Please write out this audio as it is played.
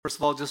First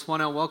of all, just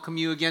want to welcome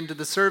you again to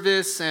the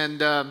service and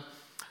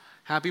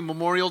happy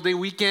Memorial Day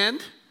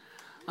weekend.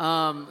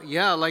 I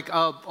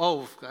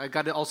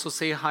got to also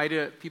say hi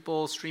to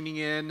people streaming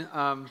in.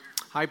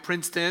 Hi,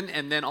 Princeton.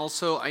 And then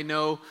also, I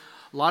know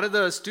a lot of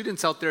the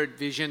students out there at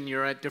Vision,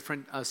 you're at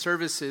different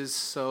services.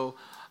 So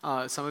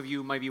some of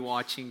you might be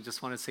watching,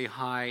 just want to say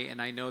hi. And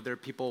I know there are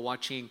people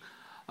watching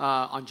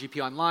on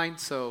GP Online.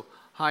 So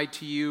hi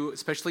to you,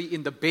 especially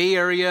in the Bay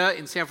Area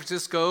in San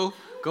Francisco.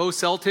 Go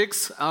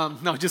Celtics.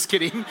 No, just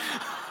kidding.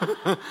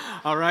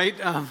 All right,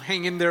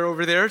 hang in there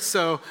over there.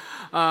 So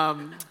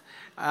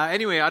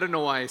anyway, I don't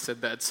know why I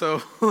said that.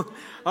 So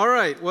all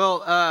right,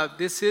 well,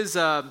 this is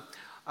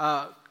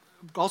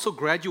also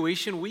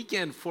graduation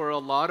weekend for a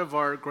lot of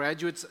our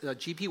graduates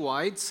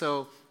GP-wide.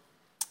 So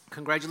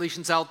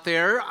congratulations out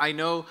there. I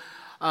know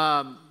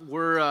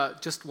we're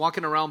just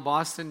walking around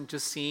Boston,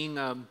 just seeing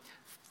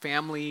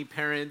family,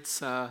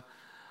 parents,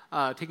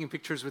 taking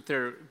pictures with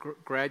their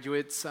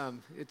graduates.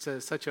 It's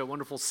such a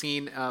wonderful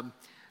scene.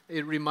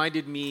 It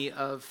reminded me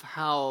of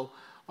how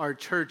our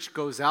church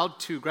goes out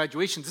to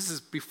graduations. This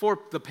is before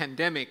the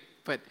pandemic,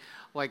 but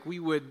like we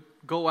would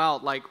go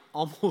out, like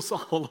almost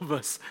all of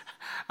us,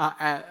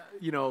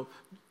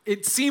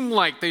 it seemed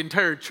like the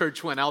entire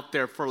church went out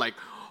there for like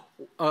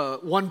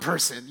one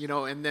person,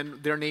 and then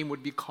their name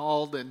would be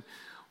called and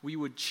we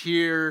would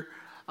cheer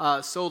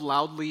so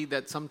loudly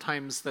that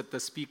sometimes that the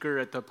speaker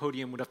at the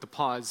podium would have to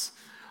pause.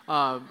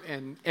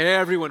 And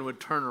everyone would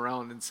turn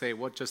around and say,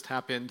 "What just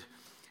happened?"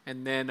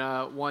 And then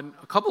a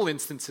couple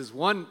instances.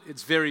 One,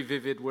 it's very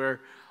vivid, where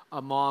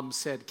a mom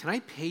said, "Can I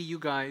pay you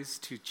guys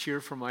to cheer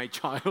for my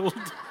child?"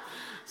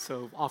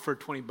 So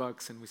offered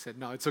 $20, and we said,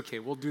 "No, it's okay.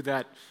 We'll do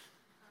that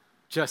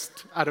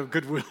just out of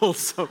goodwill."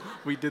 So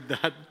we did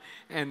that,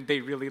 and they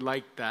really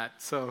liked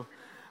that. So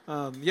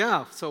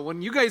So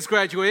when you guys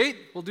graduate,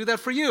 we'll do that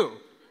for you.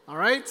 All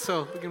right.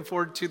 So looking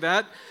forward to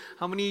that.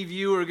 How many of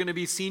you are going to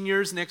be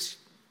seniors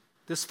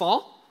this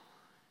fall?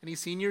 Any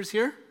seniors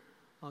here?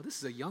 Oh, this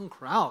is a young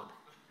crowd.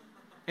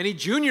 Any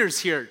juniors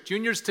here?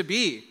 Juniors to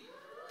be?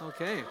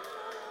 Okay.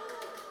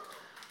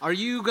 Are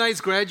you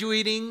guys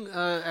graduating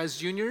as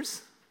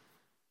juniors?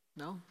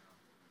 No?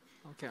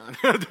 Okay.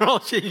 They're all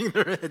shaking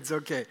their heads.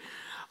 Okay.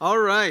 All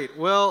right.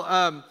 Well,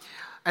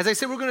 as I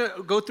said, we're going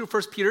to go through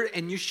 1 Peter,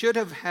 and you should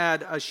have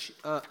had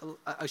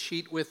a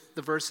sheet with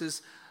the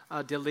verses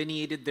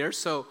delineated there.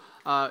 So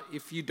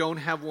if you don't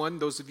have one,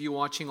 those of you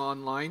watching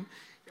online,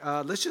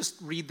 let's just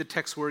read the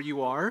text where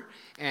you are.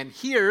 And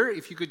here,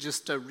 if you could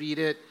just read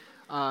it,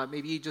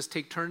 maybe just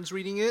take turns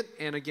reading it.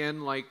 And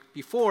again, like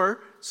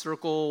before,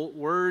 circle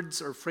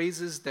words or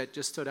phrases that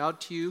just stood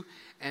out to you.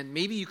 And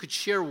maybe you could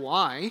share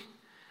why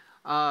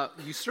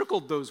you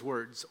circled those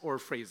words or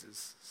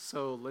phrases.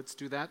 So let's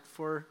do that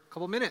for a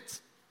couple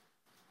minutes.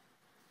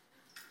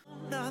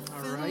 All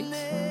right.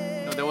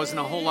 No, there wasn't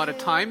a whole lot of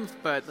time,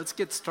 but let's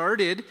get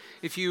started.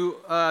 If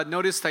you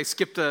noticed, I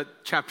skipped a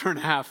chapter and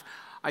a half.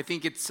 I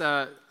think it's,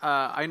 I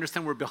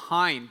understand we're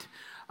behind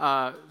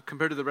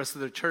compared to the rest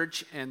of the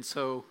church, and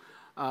so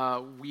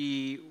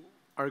we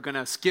are going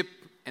to skip,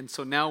 and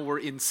so now we're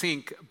in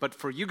sync. But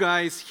for you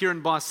guys here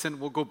in Boston,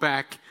 we'll go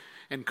back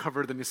and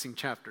cover the missing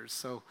chapters.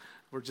 So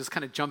we're just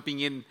kind of jumping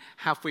in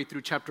halfway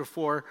through chapter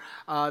 4.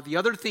 The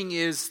other thing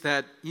is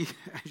that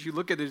as you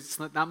look at it, it's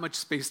not much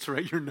space to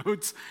write your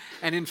notes.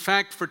 And in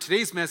fact, for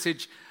today's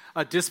message,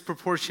 a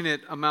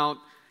disproportionate amount,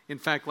 in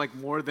fact, like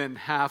more than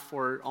half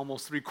or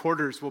almost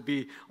 3/4 will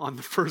be on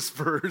the first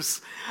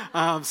verse.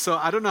 So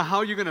I don't know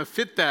how you're going to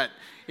fit that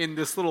in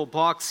this little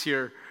box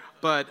here,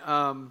 but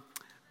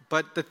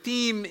the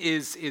theme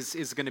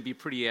is going to be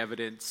pretty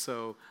evident.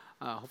 So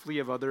hopefully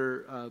you have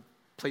other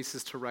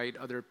places to write,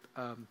 other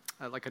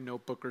like a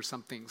notebook or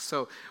something.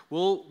 So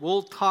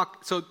we'll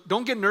talk. So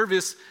don't get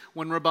nervous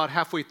when we're about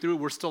halfway through.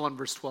 We're still on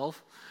verse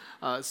 12.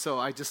 So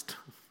I just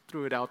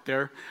threw it out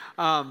there.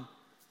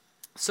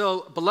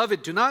 So,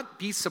 beloved, do not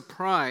be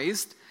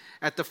surprised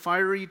at the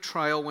fiery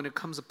trial when it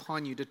comes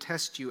upon you to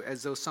test you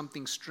as though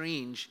something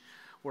strange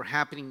were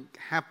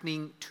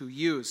happening to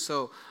you.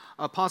 So,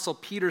 Apostle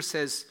Peter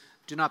says,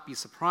 do not be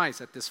surprised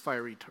at this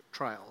fiery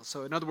trial.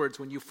 So, in other words,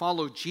 when you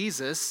follow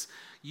Jesus,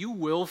 you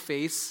will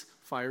face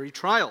fiery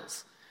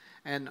trials.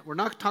 And we're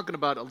not talking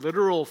about a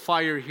literal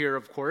fire here,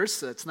 of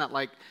course. It's not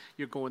like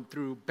you're going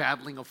through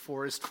battling a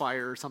forest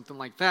fire or something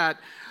like that.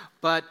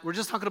 But we're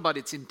just talking about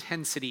its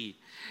intensity.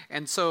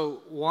 And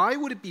so why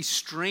would it be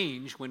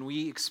strange when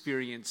we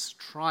experience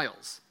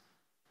trials?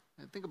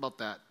 And think about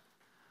that.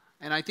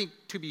 And I think,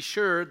 to be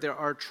sure, there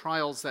are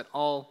trials that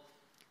all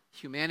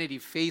humanity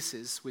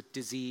faces with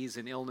disease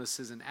and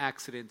illnesses and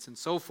accidents and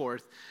so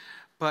forth.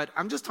 But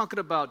I'm just talking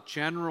about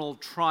general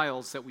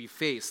trials that we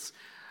face.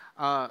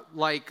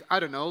 Like, I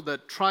don't know, the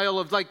trial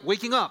of like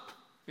waking up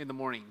in the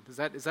morning. Is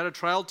that a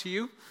trial to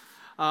you?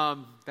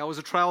 That was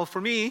a trial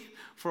for me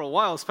for a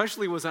while,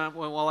 especially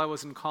while I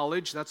was in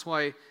college. That's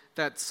why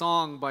that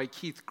song by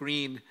Keith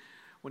Green,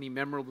 when he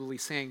memorably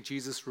sang,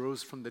 "Jesus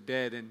rose from the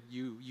dead, and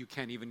you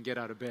can't even get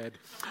out of bed."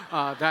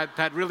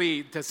 That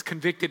really just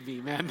convicted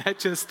me, man. That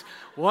just,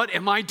 what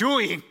am I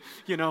doing?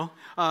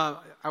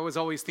 I was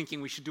always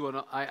thinking we should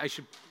I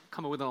should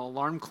come up with an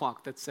alarm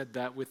clock that said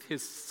that with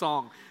his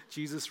song,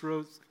 "Jesus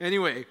rose."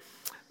 Anyway,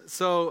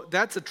 so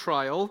that's a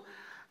trial.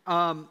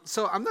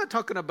 So I'm not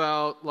talking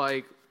about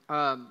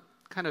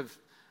kind of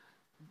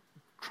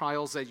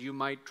trials that you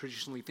might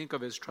traditionally think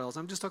of as trials.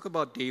 I'm just talking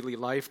about daily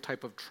life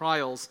type of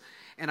trials.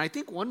 And I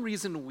think one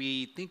reason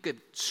we think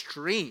it's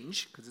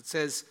strange, because it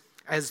says,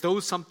 as though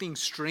something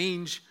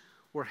strange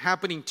were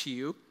happening to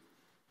you,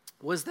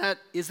 is that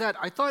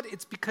I thought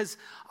it's because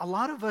a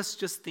lot of us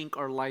just think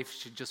our life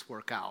should just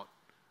work out.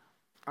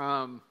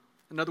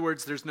 In other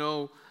words, there's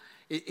an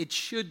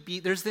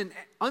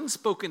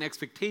unspoken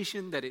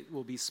expectation that it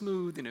will be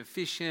smooth and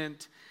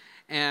efficient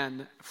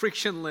and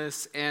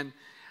frictionless. And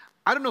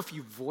I don't know if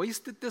you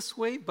voiced it this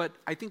way, but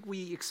I think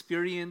we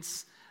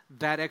experience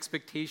that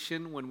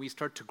expectation when we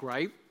start to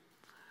gripe,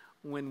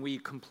 when we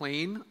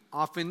complain,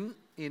 often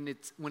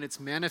when it's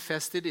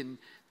manifested in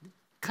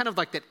kind of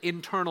like that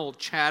internal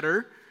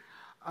chatter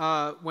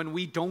when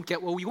we don't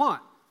get what we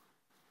want.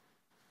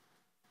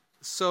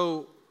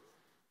 So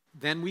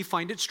then we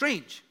find it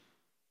strange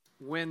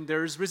when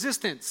there's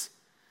resistance.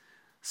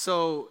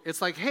 So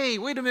it's like, hey,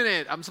 wait a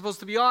minute, I'm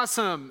supposed to be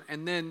awesome.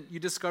 And then you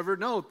discover,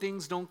 no,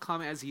 things don't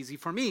come as easy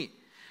for me.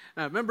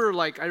 I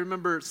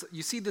remember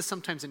you see this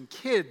sometimes in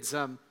kids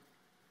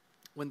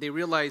when they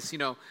realize,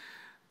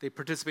 they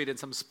participate in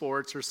some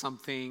sports or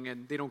something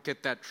and they don't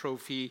get that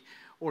trophy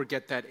or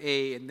get that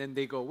A, and then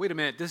they go, wait a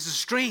minute, this is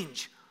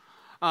strange.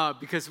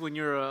 Because when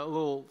you're a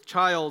little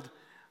child,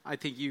 I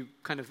think you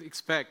kind of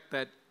expect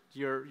that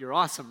you're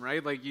awesome,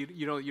 right? Like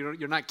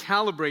you're not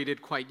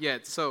calibrated quite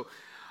yet. So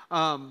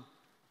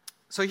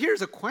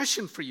here's a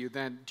question for you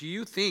then. Do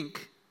you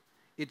think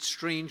it's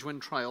strange when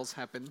trials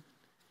happen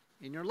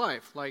in your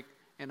life?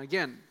 And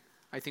again,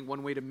 I think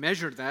one way to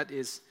measure that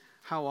is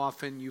how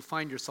often you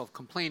find yourself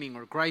complaining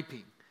or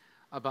griping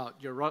about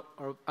your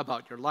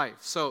life.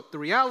 So the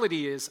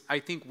reality is, I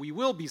think we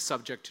will be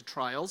subject to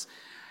trials.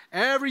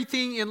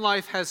 Everything in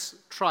life has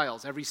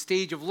trials. Every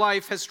stage of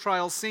life has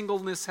trials.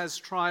 Singleness has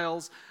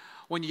trials.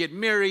 When you get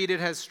married, it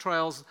has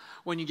trials.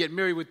 When you get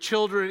married with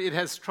children, it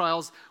has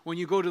trials. When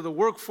you go to the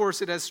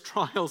workforce, it has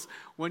trials.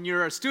 When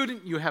you're a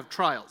student, you have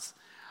trials.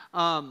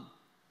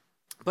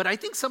 But I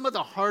think some of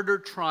the harder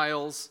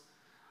trials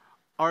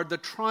are the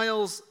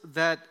trials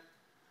that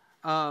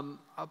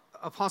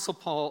Apostle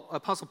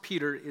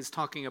Peter is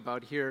talking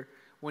about here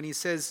when he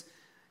says,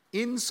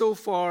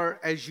 insofar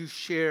as you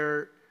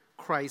share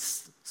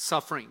Christ's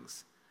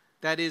sufferings.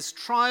 That is,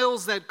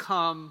 trials that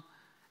come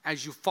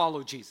as you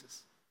follow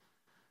Jesus.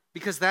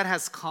 Because that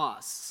has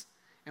costs.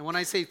 And when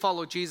I say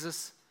follow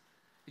Jesus,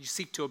 you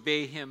seek to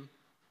obey him,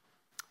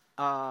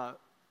 not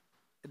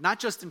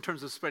just in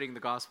terms of spreading the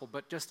gospel,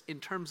 but just in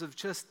terms of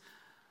just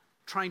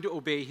trying to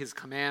obey his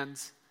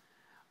commands.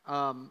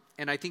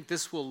 And I think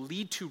this will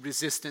lead to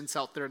resistance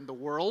out there in the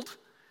world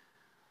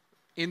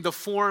in the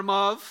form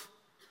of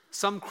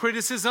some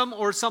criticism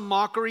or some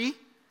mockery.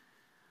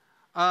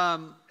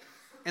 And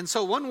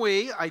so one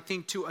way, I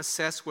think, to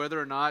assess whether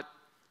or not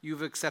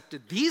you've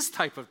accepted these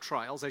type of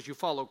trials as you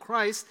follow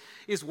Christ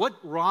is what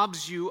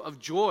robs you of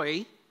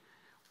joy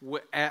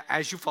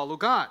as you follow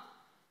God.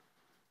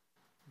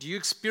 Do you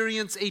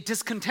experience a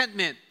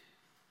discontentment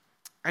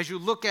as you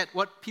look at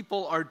what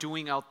people are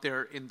doing out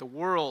there in the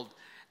world?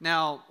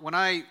 Now, when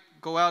I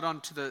go out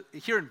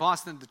here in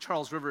Boston, the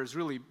Charles River is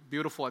really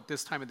beautiful at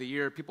this time of the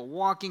year. People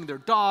walking their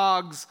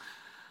dogs.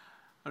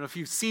 I don't know if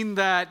you've seen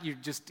that. You're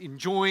just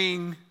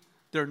enjoying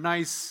their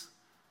nice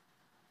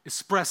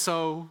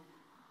espresso,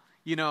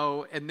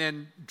 and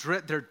then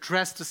they're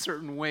dressed a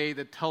certain way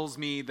that tells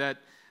me that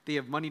they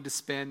have money to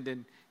spend.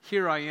 And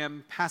here I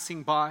am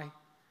passing by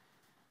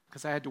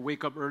because I had to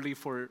wake up early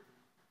for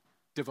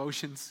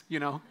devotions,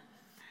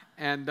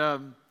 And I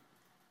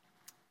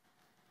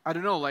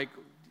don't know,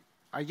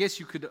 I guess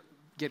you could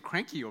get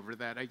cranky over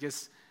that. I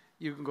guess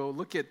you can go,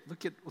 look at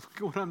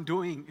what I'm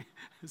doing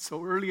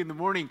so early in the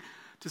morning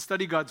to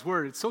study God's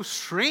Word. It's so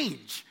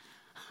strange,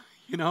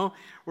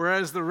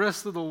 whereas the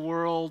rest of the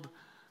world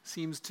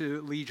seems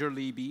to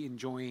leisurely be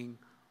enjoying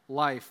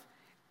life.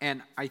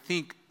 And I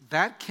think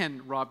that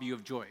can rob you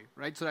of joy,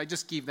 right? So I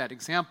just gave that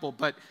example,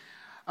 but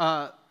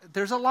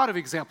there's a lot of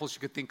examples you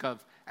could think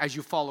of as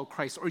you follow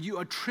Christ, or you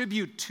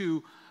attribute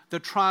to the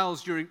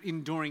trials you're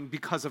enduring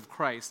because of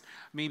Christ.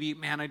 Maybe,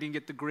 man, I didn't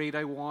get the grade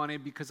I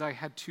wanted because I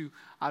had to,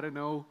 I don't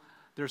know,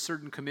 there are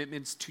certain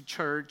commitments to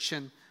church,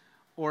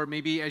 or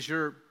maybe as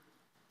you're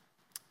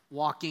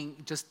walking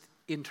just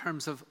in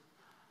terms of,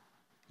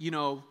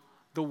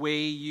 the way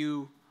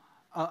you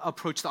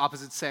approach the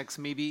opposite sex.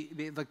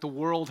 Maybe the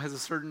world has a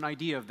certain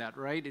idea of that,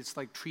 right? It's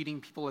like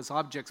treating people as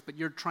objects, but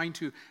you're trying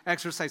to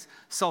exercise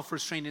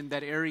self-restraint in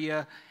that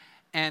area,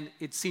 and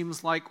it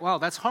seems like, wow,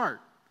 that's hard.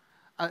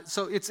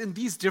 So it's in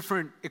these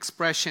different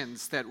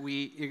expressions that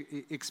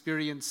we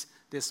experience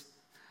this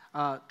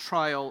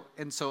trial,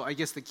 and so I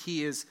guess the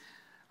key is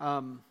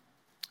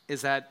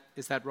is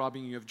that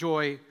robbing you of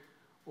joy?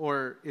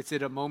 Or is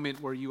it a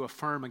moment where you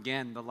affirm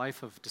again the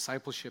life of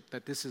discipleship,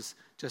 that this is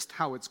just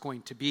how it's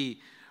going to be?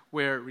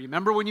 Where,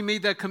 remember when you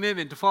made that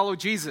commitment to follow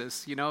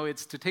Jesus,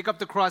 it's to take up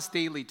the cross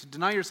daily, to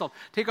deny yourself,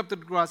 take up the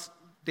cross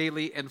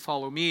daily and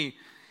follow me.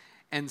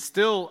 And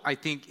still, I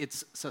think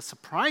it's a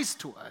surprise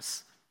to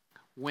us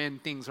when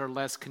things are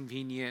less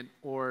convenient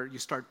or you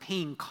start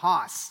paying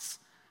costs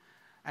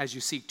as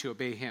you seek to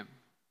obey him.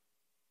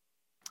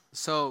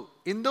 So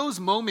in those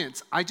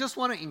moments, I just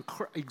want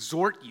to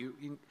exhort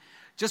you,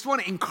 just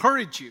want to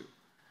encourage you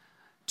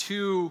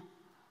to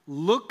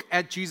look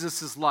at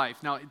Jesus'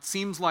 life. Now, it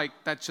seems like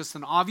that's just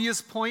an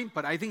obvious point,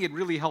 but I think it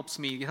really helps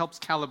me. It helps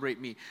calibrate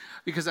me.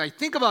 Because I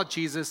think about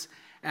Jesus,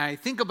 and I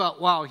think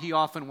about, wow, he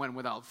often went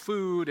without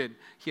food, and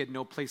he had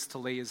no place to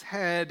lay his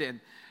head, and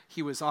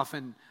he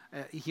often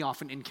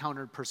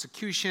encountered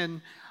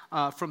persecution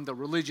from the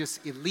religious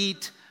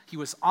elite. He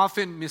was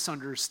often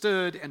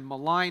misunderstood and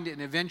maligned,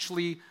 and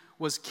eventually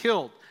was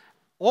killed.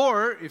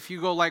 Or if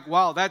you go like,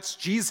 wow, that's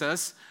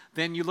Jesus,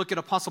 then you look at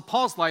Apostle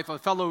Paul's life, a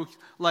fellow,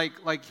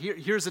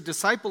 here's a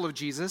disciple of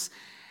Jesus,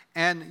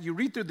 and you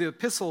read through the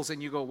epistles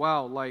and you go,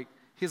 wow,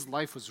 his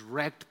life was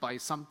wrecked by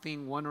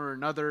something, one or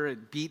another,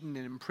 and beaten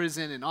and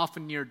imprisoned and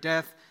often near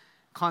death,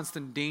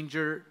 constant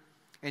danger,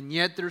 and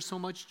yet there's so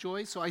much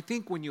joy. So I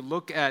think when you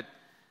look at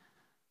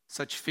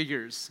such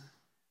figures,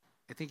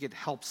 I think it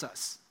helps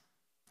us.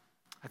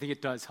 I think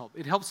it does help.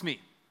 It helps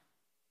me.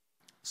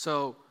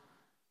 So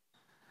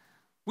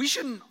we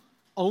shouldn't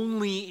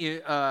only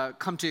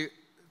come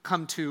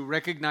to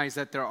recognize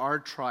that there are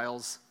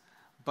trials,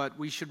 but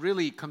we should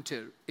really come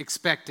to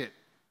expect it.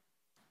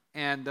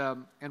 And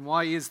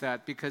why is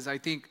that? Because I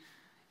think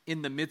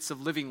in the midst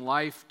of living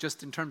life,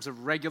 just in terms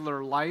of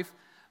regular life,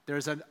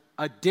 there's an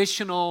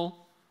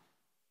additional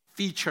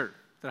feature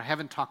that I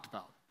haven't talked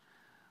about,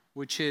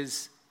 which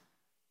is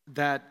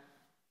that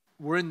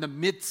we're in the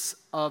midst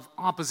of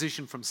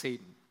opposition from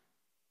Satan.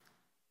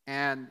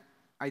 And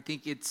I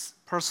think it's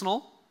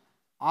personal.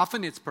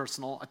 Often it's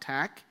personal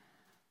attack,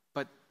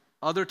 but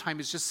other times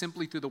it's just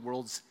simply through the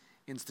world's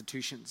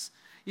institutions.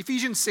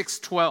 Ephesians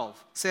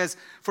 6:12 says,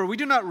 "For we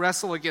do not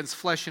wrestle against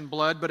flesh and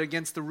blood, but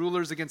against the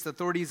rulers, against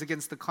authorities,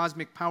 against the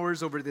cosmic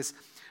powers over this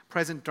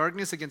present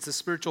darkness, against the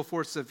spiritual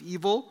forces of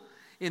evil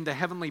in the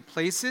heavenly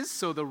places."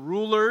 So the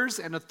rulers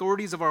and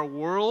authorities of our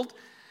world,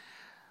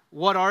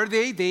 what are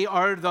they? They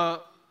are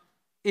the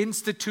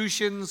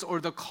institutions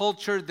or the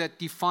culture that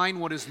define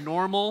what is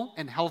normal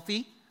and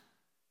healthy.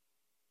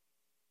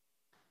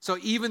 So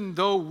even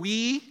though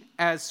we,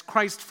 as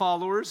Christ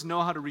followers,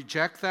 know how to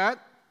reject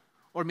that,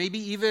 or maybe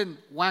even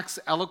wax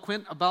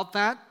eloquent about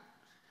that,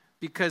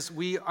 because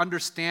we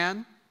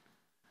understand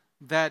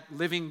that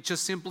living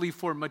just simply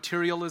for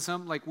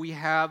materialism, like we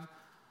have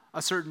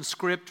a certain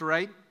script,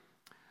 right?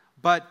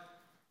 But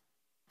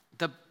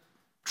the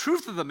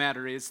truth of the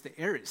matter is the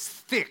air is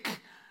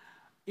thick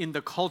in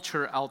the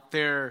culture out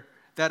there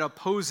that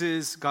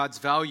opposes God's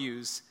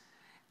values,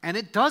 and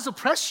it does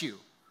oppress you.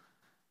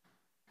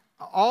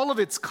 All of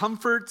its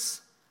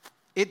comforts,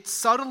 it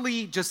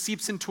subtly just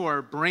seeps into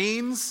our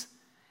brains,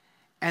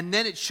 and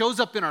then it shows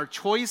up in our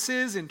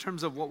choices in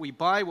terms of what we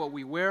buy, what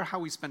we wear, how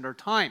we spend our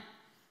time.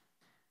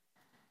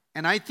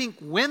 And I think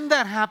when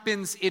that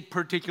happens, it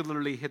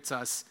particularly hits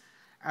us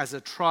as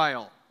a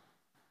trial,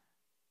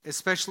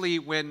 especially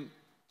when,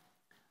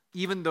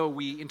 even though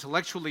we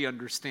intellectually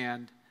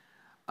understand,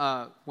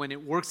 when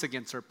it works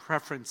against our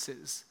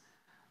preferences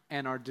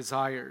and our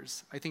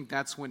desires. I think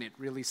that's when it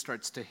really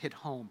starts to hit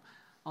home.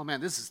 Oh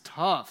man, this is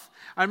tough.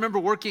 I remember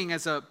working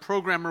as a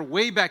programmer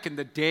way back in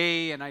the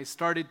day, and I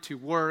started to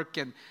work,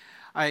 and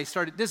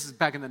this is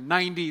back in the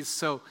 90s,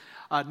 so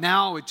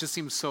now it just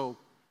seems so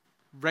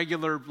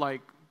regular,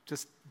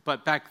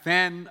 but back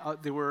then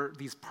there were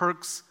these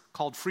perks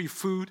called free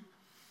food,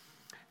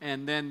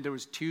 and then there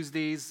was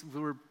Tuesdays,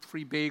 there were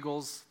free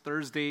bagels,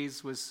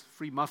 Thursdays was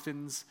free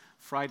muffins,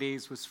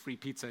 Fridays was free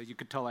pizza. You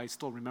could tell I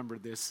still remember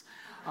this.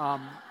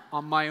 On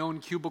my own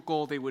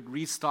cubicle, they would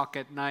restock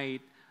at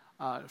night,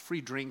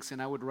 free drinks,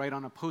 and I would write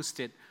on a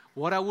Post-it,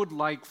 what I would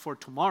like for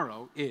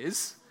tomorrow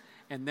is,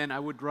 and then I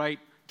would write,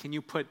 can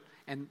you put,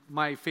 and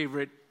my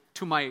favorite,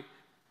 to my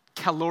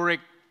caloric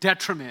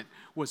detriment,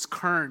 was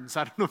Kern's.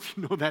 I don't know if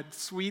you know that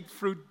sweet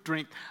fruit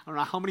drink. I don't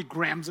know how many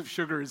grams of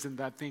sugar is in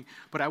that thing,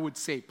 but I would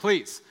say,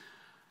 please,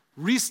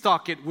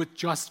 restock it with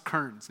just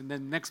Kern's. And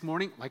then next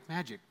morning, like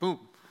magic, boom,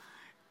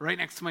 right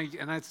next to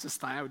and it's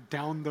just, I would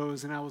down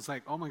those, and I was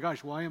like, oh my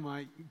gosh, why am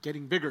I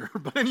getting bigger?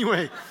 But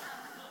anyway,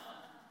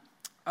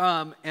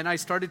 and I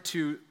started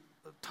to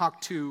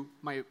talk to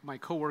my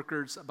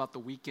coworkers about the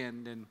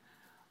weekend, and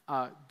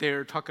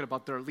they're talking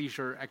about their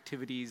leisure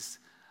activities,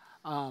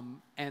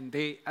 and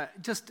they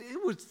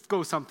it would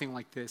go something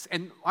like this.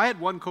 And I had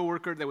one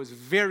coworker that was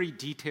very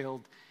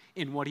detailed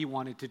in what he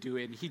wanted to do,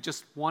 and he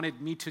just wanted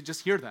me to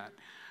just hear that.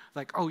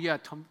 Like, oh yeah,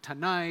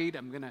 tonight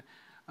I'm going to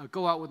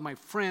go out with my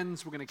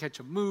friends, we're going to catch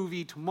a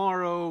movie.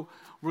 Tomorrow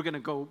we're going to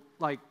go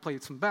play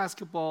some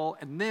basketball,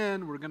 and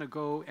then we're going to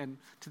go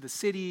to the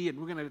city, and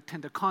we're going to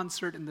attend a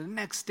concert, and the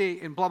next day,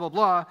 and blah, blah,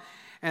 blah.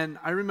 And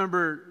I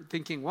remember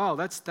thinking, wow,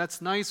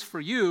 that's nice for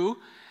you.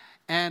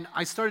 And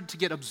I started to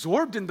get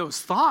absorbed in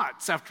those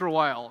thoughts after a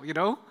while,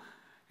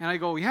 And I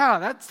go, yeah,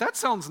 that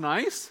sounds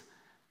nice.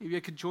 Maybe I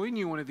could join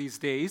you one of these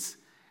days.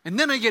 And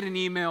then I get an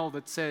email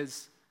that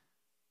says,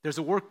 there's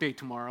a work day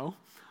tomorrow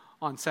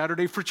on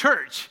Saturday for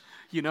church,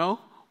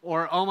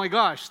 Or, oh my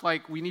gosh,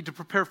 we need to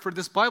prepare for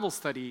this Bible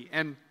study.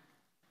 And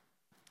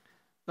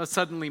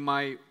suddenly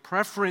my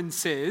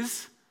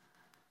preferences,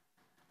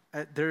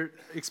 there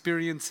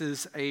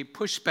experiences a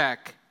pushback.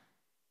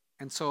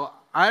 And so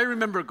I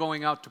remember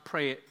going out to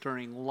pray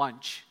during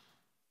lunch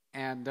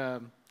and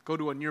go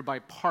to a nearby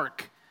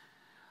park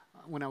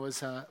when I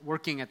was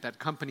working at that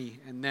company.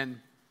 And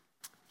then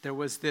there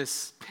was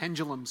this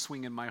pendulum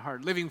swing in my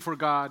heart, living for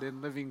God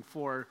and living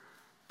for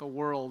the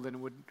world, and it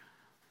would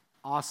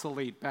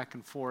oscillate back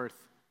and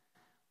forth.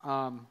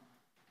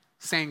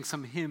 Sang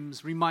some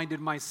hymns,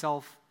 reminded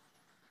myself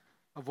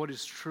of what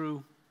is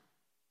true.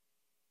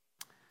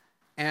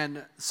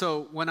 And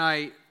so when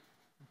I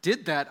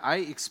did that, I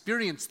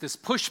experienced this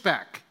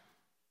pushback,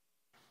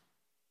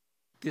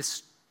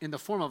 this in the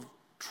form of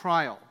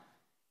trial.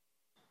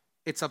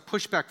 It's a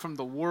pushback from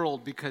the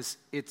world because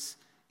it's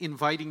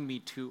inviting me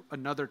to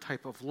another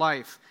type of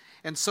life.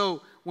 And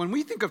so when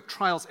we think of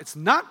trials, it's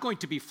not going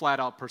to be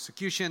flat-out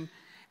persecution.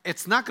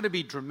 It's not going to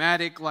be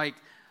dramatic, like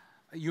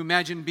you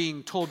imagine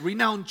being told,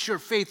 renounce your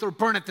faith or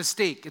burn at the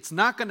stake. It's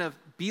not going to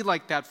be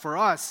like that for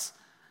us.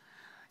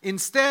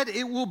 Instead,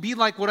 it will be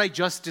like what I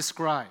just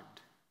described.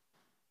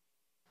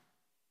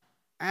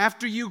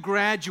 After you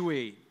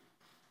graduate,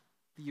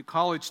 you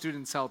college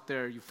students out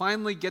there, you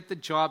finally get the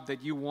job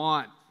that you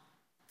want,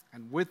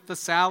 and with the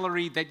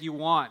salary that you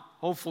want,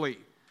 hopefully.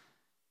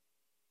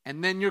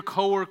 And then your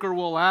coworker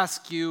will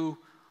ask you,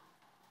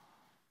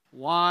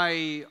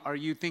 why are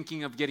you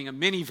thinking of getting a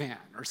minivan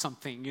or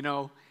something,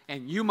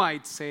 And you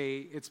might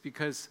say, it's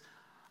because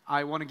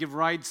I want to give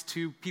rides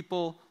to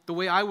people the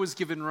way I was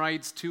given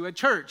rides to a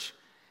church.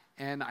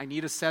 And I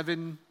need I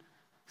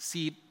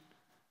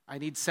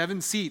need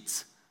 7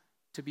 seats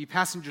to be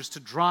passengers to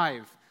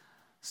drive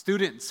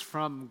students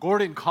from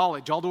Gordon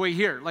College all the way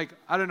here.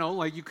 I don't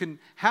know, you can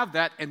have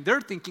that. And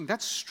they're thinking,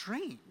 that's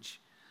strange.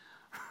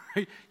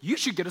 Right? You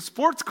should get a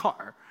sports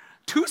car,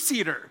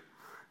 2-seater.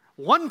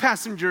 1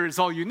 passenger is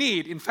all you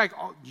need. In fact,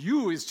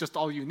 you is just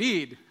all you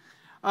need.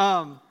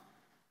 And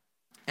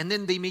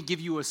then they may give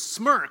you a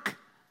smirk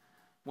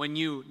when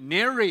you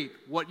narrate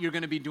what you're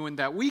going to be doing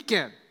that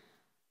weekend.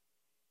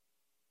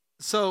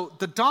 So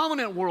the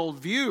dominant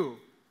worldview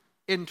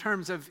in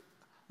terms of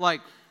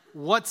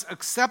what's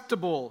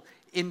acceptable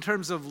in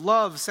terms of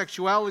love,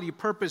 sexuality,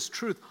 purpose,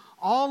 truth,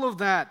 all of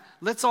that,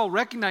 let's all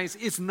recognize,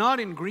 is not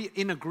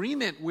in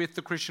agreement with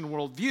the Christian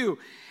worldview.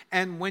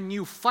 And when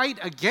you fight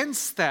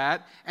against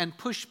that and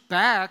push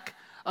back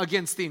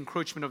against the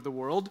encroachment of the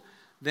world,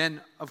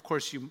 then, of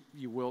course,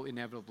 you will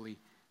inevitably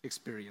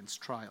experience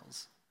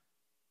trials.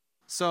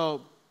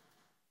 So,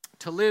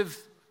 to live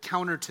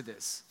counter to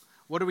this,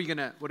 what are we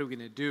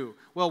gonna do?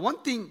 Well, one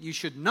thing you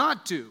should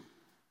not do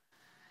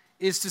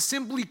is to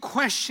simply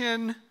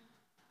question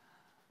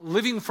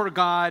living for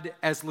God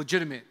as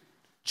legitimate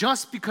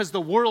just because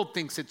the world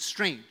thinks it's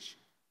strange.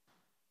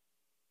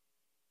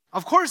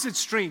 Of course it's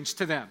strange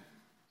to them,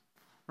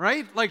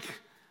 right?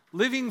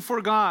 Living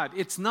for God,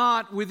 it's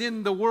not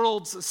within the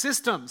world's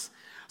systems.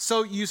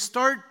 So you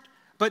start,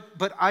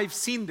 but I've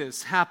seen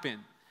this happen,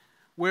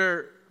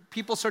 where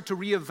people start to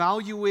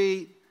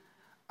reevaluate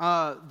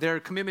their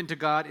commitment to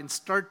God and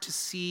start to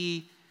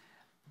see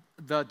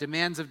the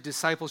demands of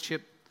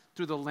discipleship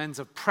through the lens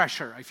of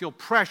pressure. I feel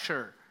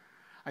pressure.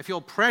 I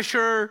feel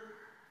pressure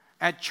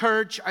at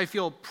church. I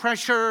feel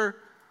pressure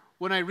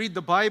when I read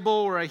the Bible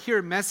or I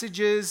hear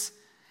messages.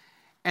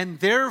 And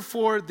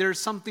therefore, there's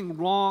something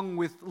wrong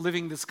with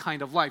living this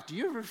kind of life. Do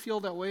you ever feel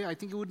that way? I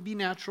think it would be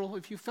natural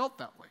if you felt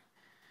that way.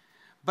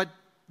 But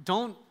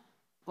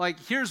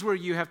here's where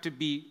you have to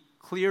be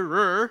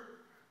clearer,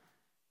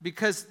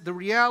 because the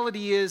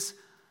reality is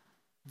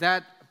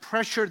that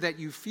pressure that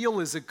you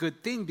feel is a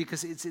good thing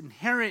because it's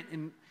inherent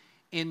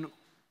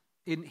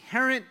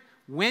inherent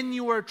when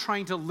you are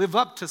trying to live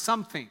up to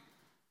something.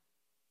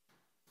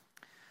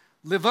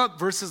 Live up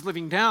versus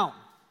living down.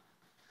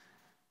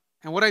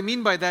 And what I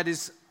mean by that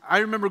is, I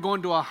remember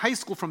going to a high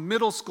school, from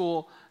middle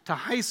school to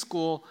high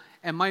school,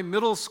 and my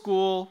middle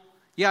school,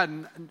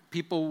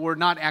 people were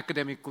not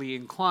academically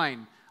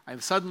inclined.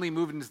 I've suddenly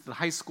moved into the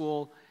high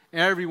school.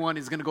 Everyone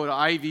is going to go to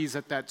Ivies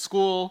at that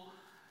school.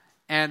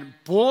 And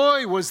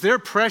boy, was there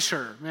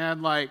pressure,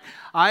 man.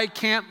 I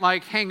can't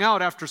hang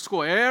out after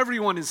school.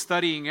 Everyone is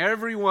studying.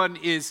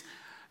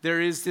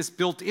 There is this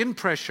built-in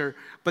pressure.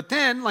 But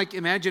then,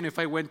 imagine if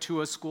I went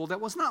to a school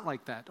that was not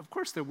like that. Of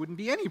course, there wouldn't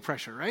be any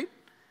pressure, right?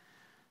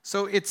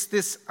 So it's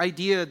this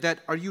idea that,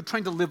 are you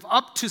trying to live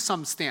up to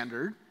some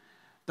standard?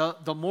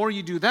 The more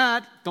you do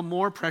that, the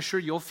more pressure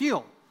you'll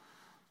feel.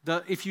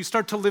 If you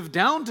start to live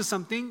down to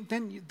something,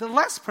 then the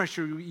less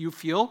pressure you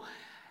feel.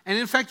 And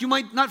in fact, you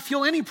might not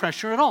feel any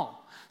pressure at all.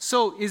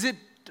 So is it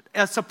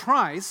a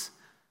surprise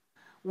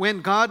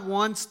when God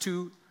wants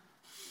to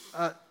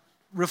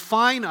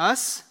refine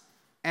us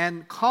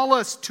and call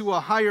us to a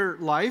higher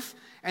life,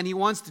 and He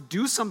wants to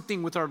do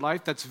something with our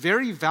life that's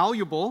very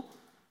valuable,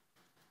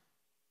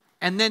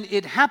 and then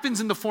it happens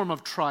in the form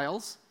of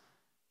trials,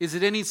 is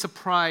it any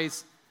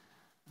surprise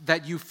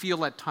that you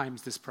feel at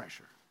times this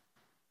pressure?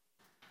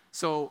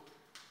 So,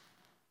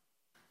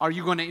 are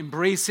you going to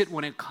embrace it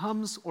when it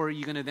comes, or are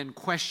you going to then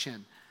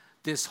question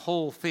this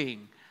whole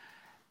thing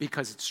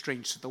because it's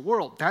strange to the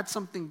world? That's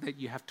something that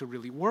you have to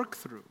really work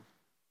through.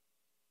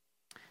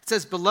 It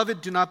says,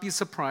 "Beloved, do not be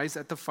surprised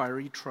at the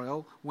fiery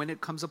trial when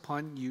it comes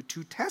upon you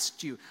to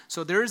test you."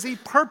 So there is a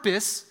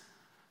purpose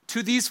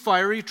to these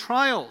fiery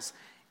trials.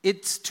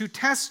 It's to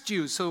test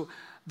you. So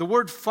the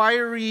word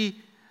fiery,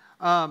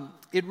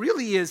 it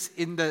really is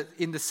in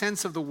the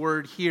sense of the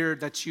word here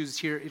that's used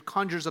here, it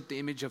conjures up the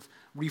image of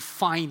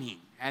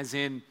refining, as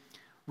in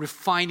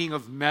refining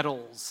of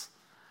metals.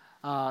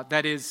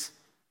 That is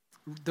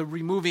the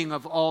removing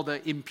of all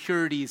the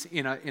impurities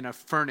in a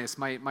furnace.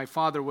 My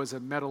father was a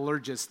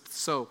metallurgist,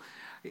 so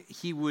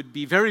he would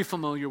be very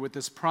familiar with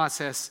this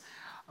process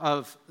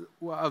of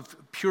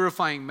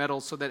purifying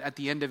metal, so that at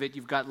the end of it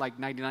you've got like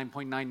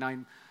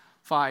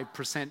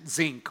 99.995%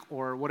 zinc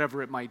or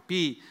whatever it might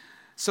be.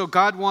 So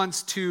God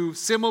wants to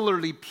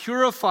similarly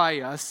purify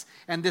us,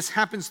 and this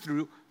happens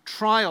through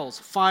trials,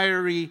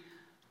 fiery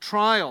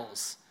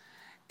trials.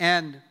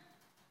 And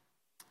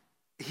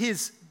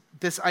this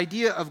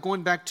idea of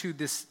going back to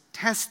this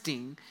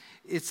testing,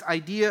 it's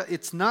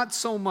not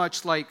so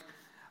much like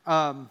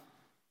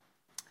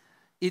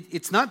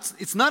it's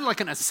not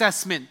like an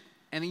assessment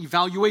and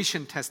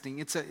evaluation testing.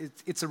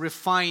 It's a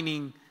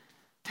refining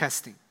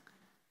testing.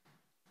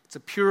 It's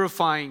a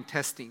purifying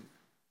testing,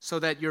 so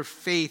that your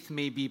faith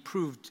may be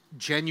proved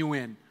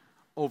genuine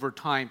over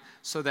time,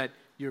 so that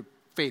your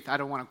faith, I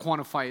don't want to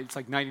quantify it, it's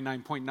like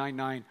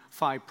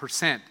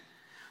 99.995%.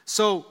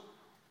 So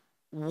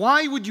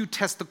why would you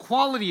test the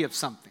quality of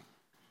something?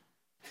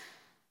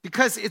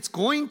 Because it's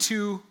going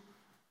to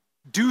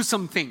do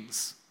some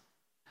things.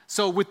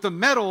 So with the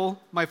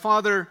metal, my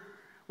father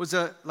was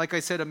like I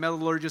said, a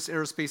metallurgist,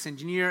 aerospace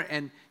engineer,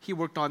 and he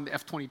worked on the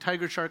F-20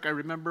 Tiger Shark, I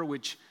remember,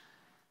 which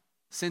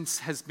since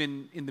has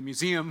been in the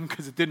museum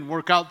because it didn't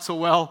work out so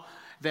well.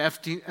 The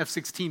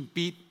F-16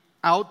 beat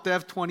out the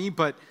F-20,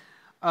 but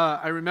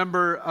I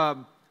remember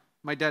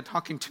my dad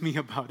talking to me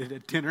about it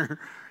at dinner,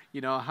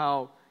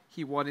 how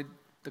he wanted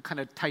the kind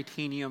of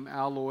titanium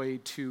alloy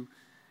to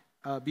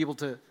be able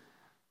to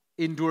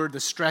endure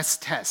the stress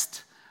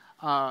test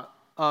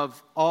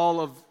of all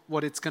of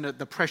what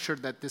the pressure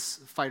that this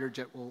fighter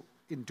jet will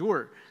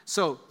endure.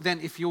 So then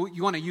if you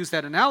want to use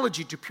that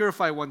analogy to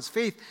purify one's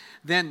faith,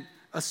 then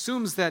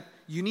assumes that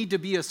you need to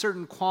be a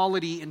certain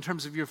quality in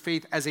terms of your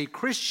faith as a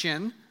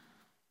Christian,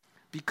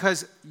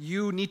 because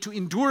you need to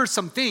endure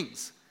some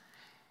things.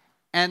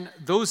 And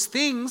those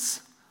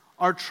things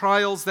are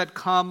trials that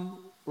come,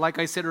 like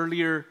I said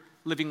earlier,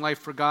 living life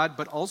for God,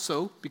 but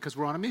also because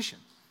we're on a mission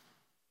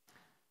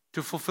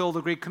to fulfill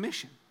the Great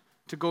Commission,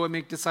 to go and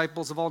make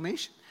disciples of all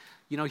nations.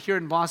 Here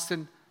in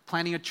Boston,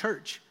 planning a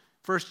church,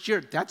 first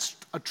year, that's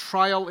a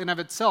trial in of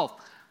itself.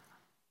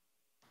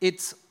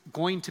 It's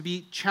going to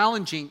be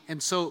challenging,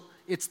 and so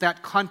it's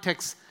that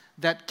context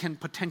that can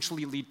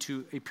potentially lead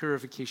to a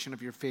purification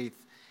of your faith.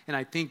 And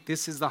I think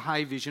this is the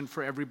high vision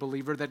for every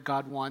believer that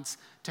God wants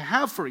to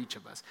have for each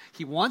of us.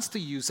 He wants to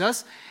use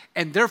us,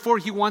 and therefore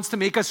He wants to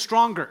make us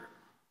stronger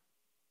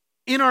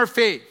in our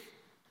faith.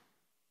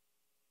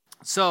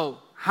 So,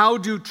 how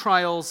do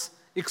trials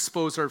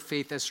expose our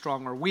faith as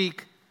strong or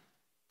weak,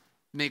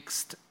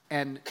 mixed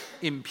and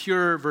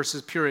impure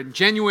versus pure and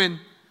genuine?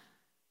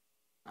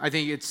 I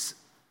think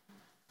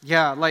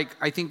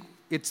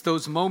it's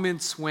those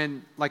moments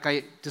when, like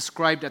I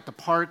described at the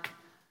park,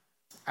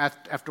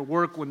 after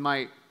work, when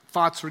my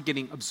thoughts were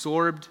getting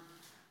absorbed,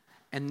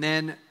 and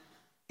then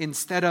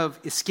instead of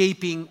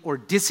escaping or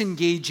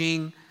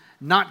disengaging,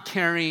 not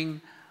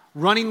caring,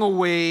 running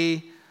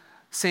away,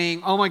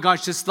 saying, "Oh my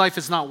gosh, this life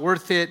is not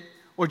worth it,"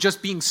 or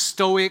just being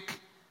stoic,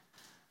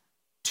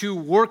 to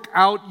work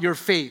out your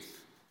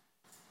faith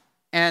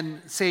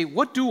and say,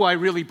 "What do I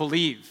really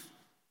believe?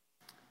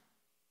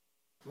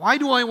 Why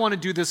do I want to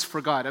do this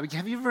for God?"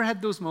 Have you ever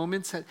had those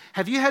moments?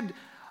 Have you had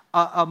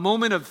a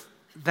moment of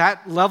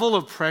that level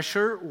of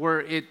pressure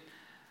where it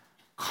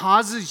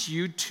causes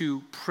you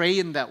to pray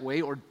in that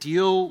way or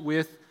deal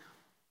with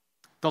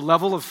the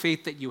level of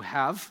faith that you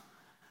have?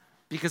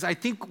 Because I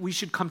think we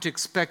should come to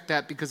expect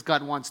that, because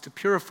God wants to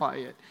purify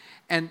it.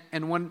 And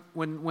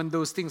when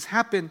those things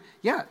happen,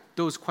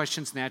 those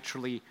questions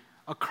naturally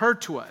occur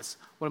to us.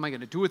 What am I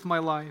going to do with my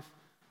life?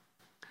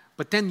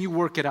 But then you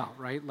work it out,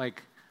 right?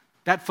 Like,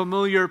 that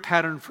familiar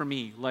pattern for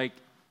me, like,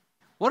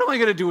 what am I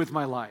going to do with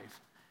my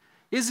life?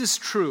 Is this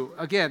true?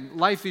 Again,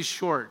 life is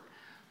short.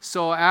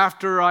 So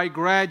after I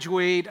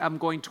graduate, I'm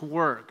going to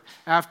work.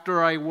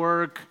 After I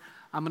work,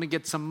 I'm going to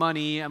get some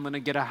money. I'm going to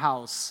get a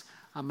house.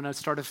 I'm going to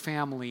start a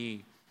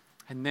family.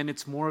 And then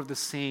it's more of the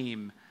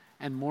same,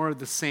 and more of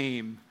the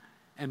same,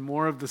 and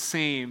more of the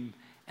same.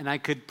 And I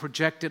could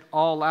project it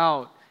all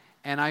out.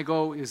 And I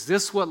go, is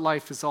this what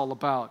life is all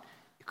about?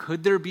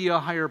 could there be a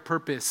higher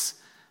purpose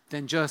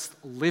than just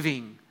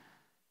living?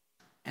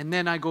 And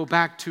then I go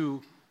back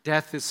to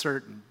death is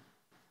certain.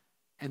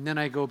 And then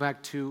I go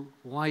back to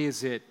why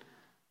is it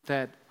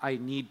that I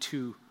need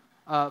to,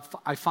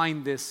 I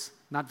find this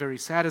not very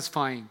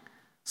satisfying.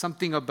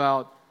 Something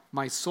about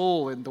my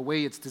soul and the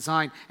way it's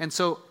designed. And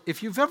so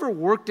if you've ever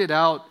worked it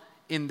out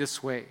in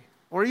this way,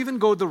 or even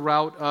go the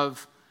route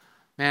of,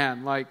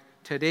 man, like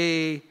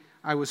today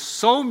I was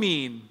so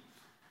mean.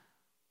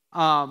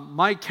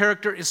 My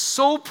character is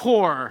so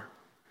poor.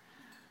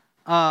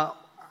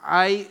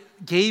 I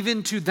gave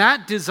into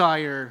that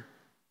desire.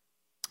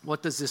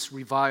 What does this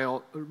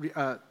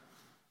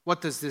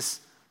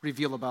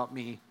reveal about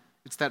me?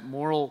 It's that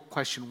moral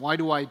question. Why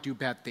do I do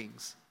bad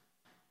things?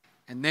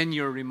 And then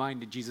you're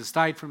reminded, Jesus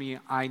died for me.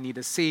 I need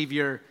a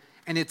Savior.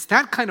 And it's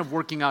that kind of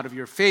working out of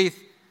your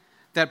faith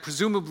that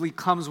presumably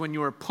comes when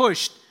you are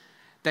pushed,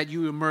 that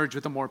you emerge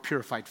with a more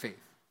purified faith.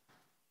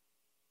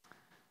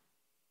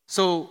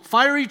 So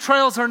fiery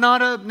trials are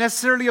not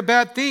necessarily a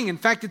bad thing. In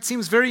fact, it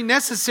seems very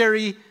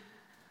necessary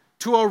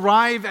to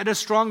arrive at a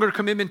stronger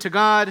commitment to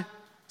God.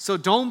 So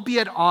don't be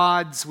at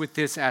odds with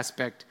this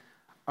aspect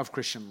of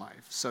Christian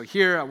life. So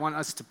here, I want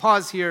us to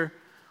pause here.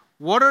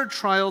 What are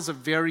trials of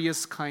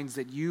various kinds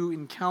that you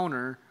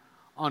encounter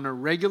on a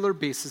regular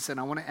basis? And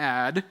I want to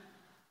add,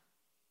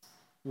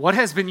 what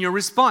has been your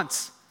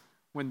response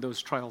when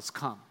those trials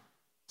come?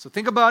 So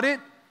think about it,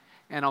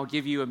 and I'll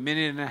give you a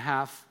minute and a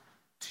half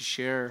to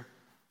share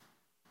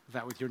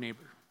that with your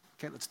neighbor.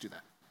 Okay, let's do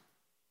that.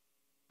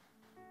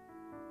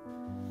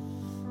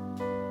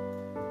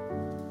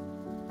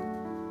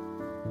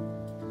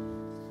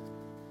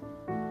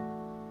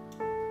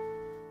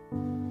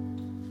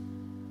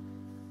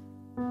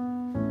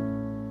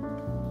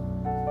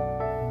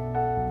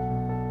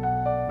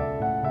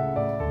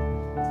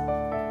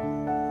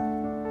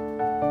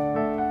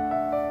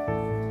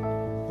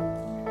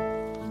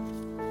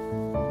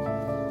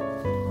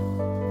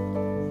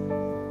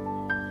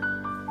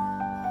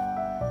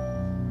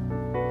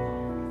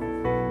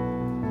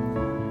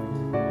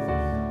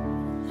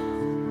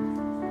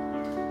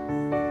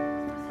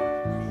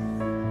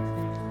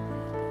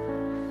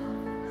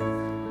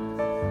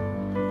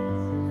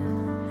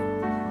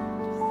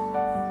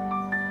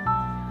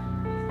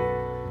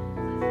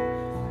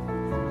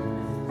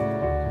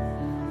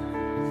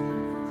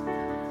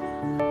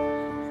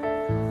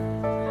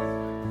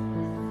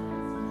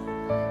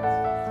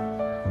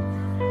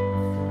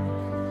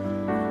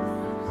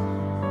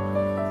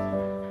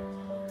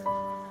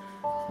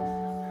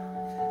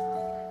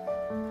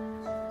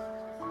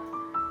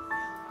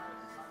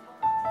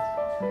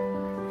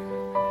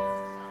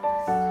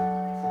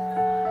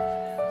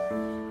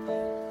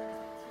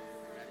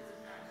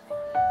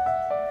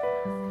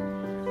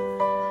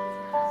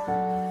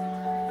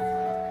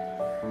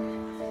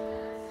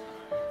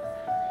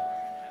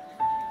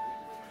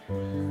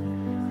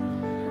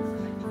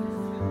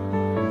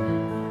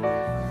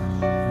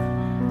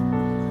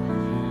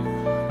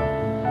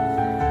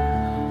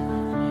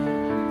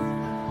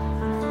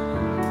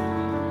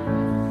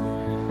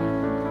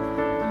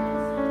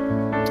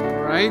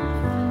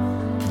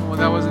 Well,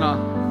 that wasn't a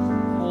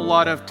whole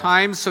lot of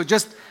time. So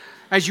just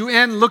as you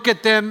end, look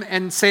at them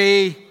and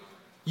say,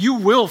 you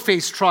will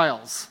face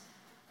trials.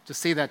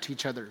 Just say that to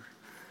each other.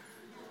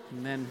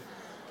 And then,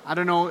 I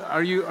don't know,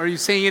 are you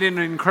saying it in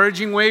an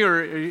encouraging way,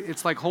 or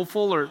it's like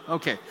hopeful, or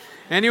okay.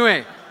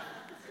 Anyway,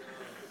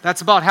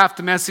 that's about half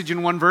the message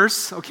in one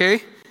verse,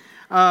 okay?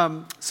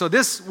 So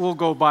this will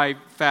go by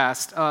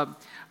fast.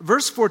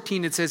 Verse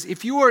 14, it says,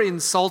 if you are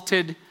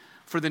insulted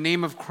for the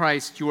name of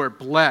Christ, you are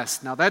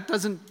blessed. Now that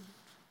doesn't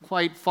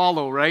quite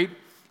follow, right?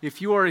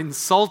 If you are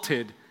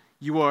insulted,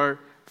 you are,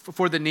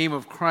 for the name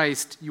of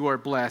Christ, you are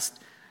blessed.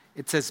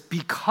 It says,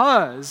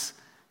 because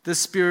the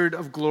Spirit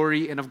of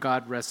glory and of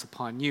God rests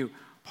upon you.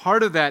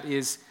 Part of that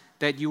is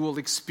that you will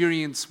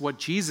experience what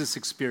Jesus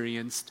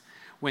experienced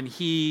when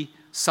he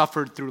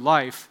suffered through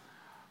life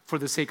for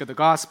the sake of the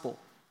gospel.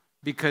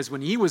 Because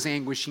when he was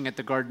anguishing at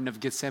the Garden of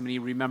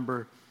Gethsemane,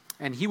 remember,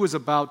 and he was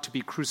about to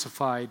be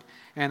crucified,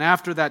 and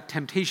after that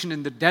temptation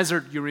in the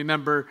desert, you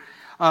remember,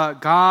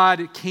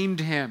 God came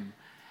to him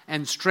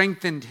and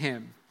strengthened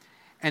him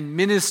and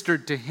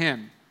ministered to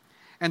him.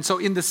 And so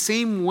in the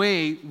same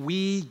way,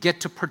 we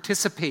get to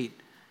participate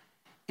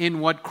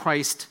in what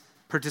Christ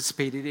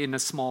participated in a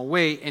small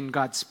way, and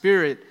God's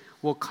Spirit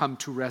will come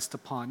to rest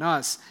upon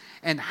us.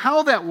 And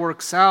how that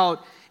works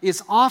out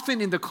is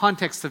often in the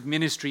context of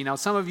ministry. Now,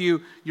 some of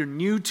you, you're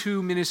new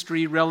to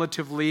ministry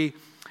relatively.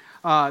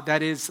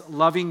 That is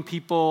loving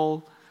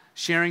people,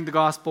 sharing the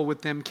gospel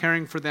with them,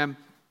 caring for them.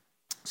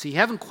 So you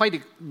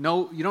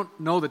don't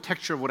know the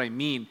texture of what I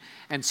mean.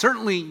 And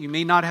certainly you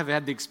may not have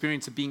had the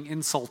experience of being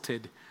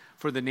insulted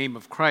for the name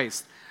of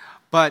Christ.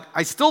 But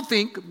I still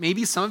think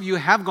maybe some of you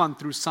have gone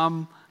through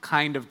some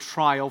kind of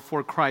trial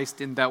for Christ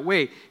in that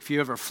way. If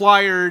you ever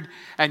flyered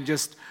and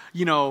just,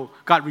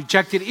 got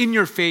rejected in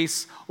your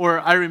face, or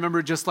I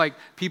remember just like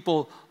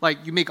people,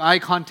 like you make eye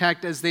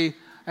contact as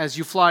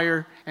you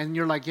flyer, and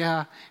you're like,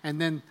 yeah,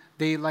 and then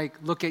they like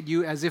look at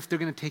you as if they're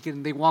going to take it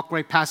and they walk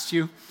right past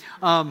you.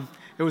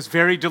 It was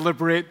very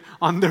deliberate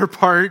on their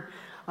part.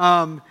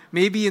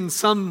 Maybe in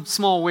some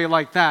small way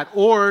like that.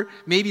 Or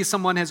maybe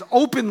someone has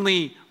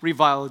openly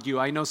reviled you.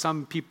 I know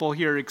some people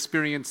here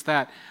experience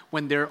that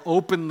when they're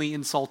openly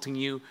insulting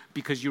you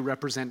because you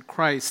represent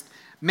Christ.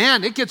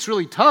 Man, it gets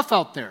really tough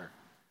out there.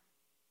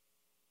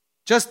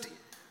 Just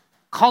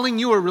calling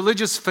you a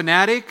religious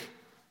fanatic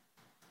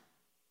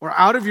or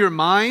out of your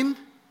mind.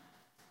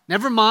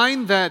 Never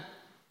mind that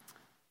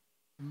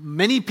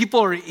many people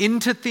are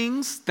into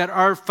things that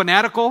are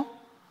fanatical,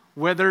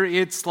 whether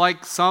it's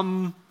like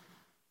some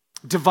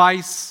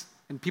device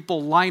and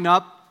people line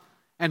up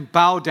and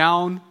bow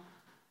down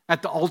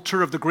at the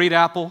altar of the great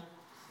apple,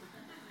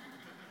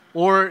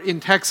 or in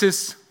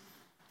Texas,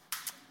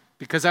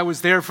 because I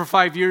was there for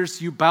 5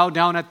 years, you bow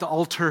down at the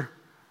altar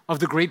of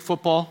the great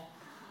football,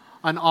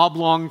 an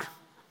oblong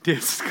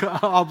disc,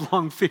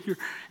 oblong figure.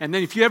 And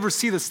then if you ever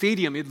see the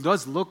stadium, it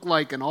does look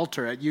like an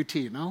altar at UT,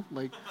 you know?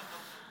 Like,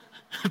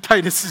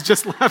 Titus is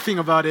just laughing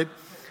about it.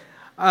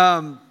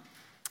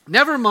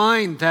 Never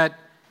mind that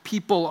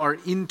people are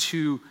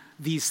into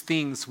these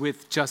things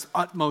with just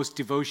utmost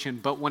devotion,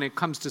 but when it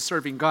comes to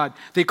serving God,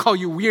 they call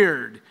you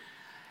weird.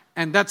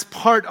 And that's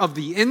part of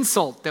the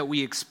insult that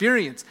we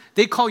experience.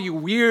 They call you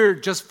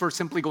weird just for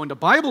simply going to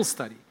Bible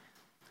study,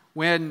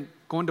 when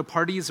going to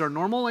parties are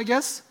normal, I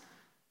guess.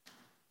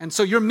 And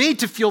so you're made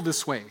to feel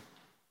this way,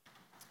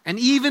 and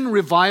even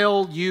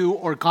revile you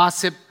or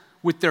gossip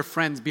with their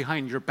friends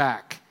behind your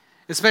back,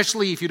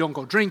 especially if you don't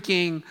go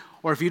drinking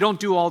or if you don't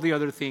do all the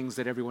other things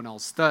that everyone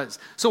else does.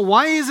 So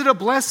why is it a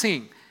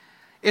blessing?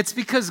 It's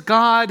because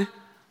God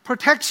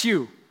protects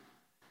you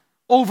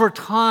over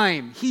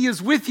time. He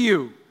is with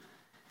you.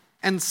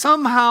 And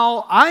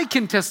somehow I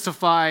can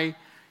testify,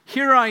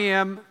 here I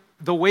am,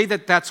 the way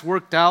that that's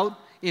worked out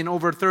in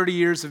over 30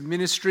 years of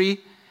ministry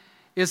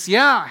is,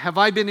 have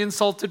I been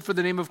insulted for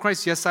the name of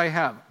Christ? Yes, I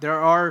have. There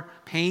are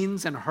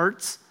pains and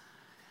hurts.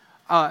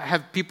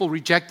 Have people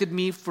rejected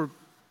me for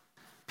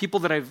people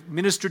that I've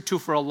ministered to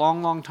for a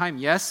long, long time?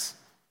 Yes.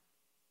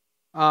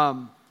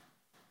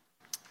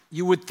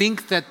 You would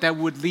think that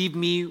would leave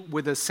me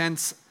with a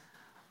sense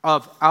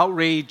of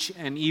outrage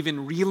and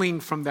even reeling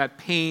from that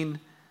pain,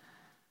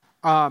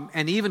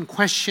 and even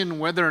question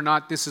whether or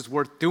not this is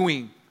worth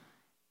doing.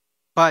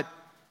 But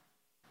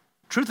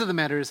truth of the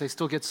matter is I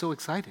still get so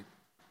excited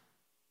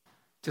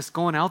just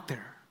going out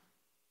there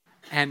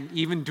and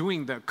even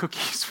doing the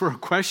cookies for a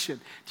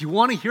question. Do you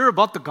want to hear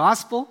about the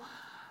gospel?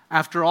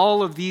 After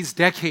all of these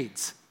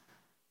decades,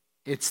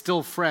 it's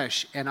still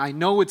fresh. And I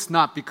know it's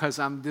not because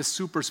I'm this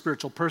super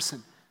spiritual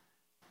person.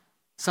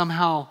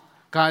 Somehow,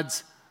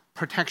 God's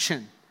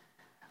protection,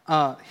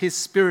 His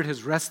Spirit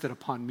has rested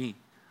upon me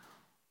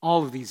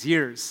all of these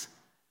years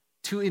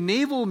to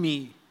enable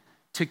me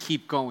to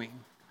keep going.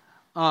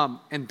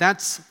 And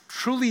that's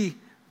truly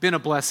been a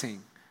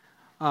blessing.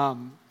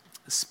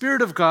 The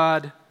Spirit of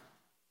God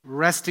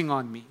resting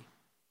on me,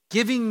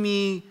 giving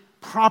me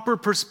proper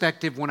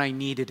perspective when I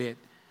needed it,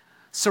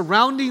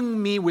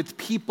 surrounding me with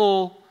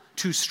people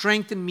to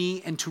strengthen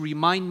me and to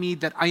remind me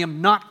that I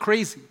am not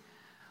crazy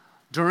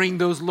during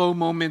those low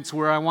moments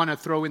where I want to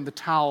throw in the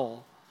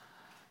towel.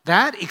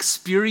 That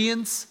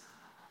experience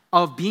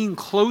of being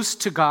close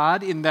to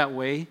God in that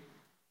way,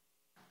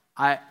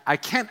 I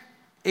can't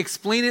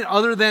explain it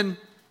other than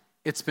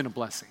it's been a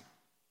blessing.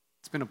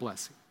 It's been a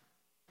blessing.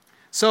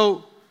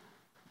 So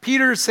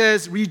Peter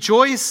says,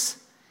 rejoice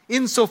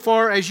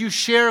insofar as you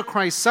share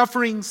Christ's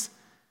sufferings,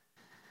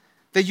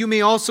 that you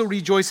may also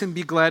rejoice and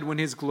be glad when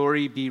His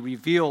glory be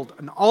revealed.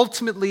 And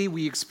ultimately,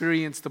 we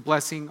experience the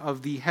blessing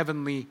of the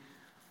heavenly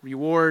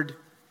reward.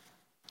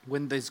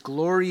 When His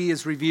glory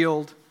is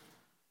revealed,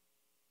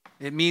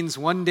 it means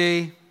one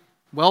day,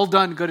 well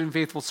done, good and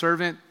faithful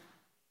servant.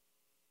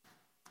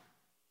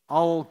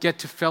 I'll get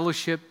to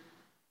fellowship,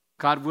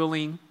 God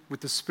willing,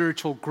 with the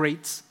spiritual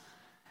greats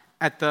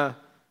at the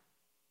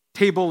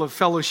table of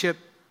fellowship.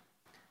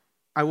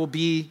 I will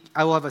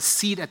have a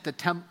seat at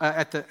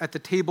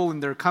the table in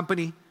their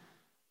company.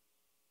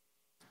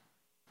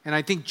 And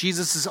I think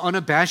Jesus is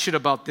unabashed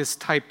about this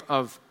type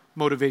of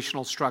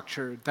motivational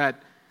structure,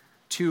 that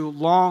to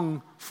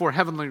long for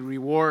heavenly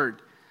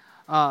reward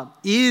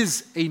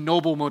is a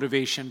noble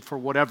motivation for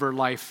whatever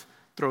life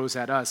throws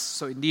at us.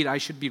 So indeed, I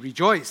should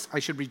rejoice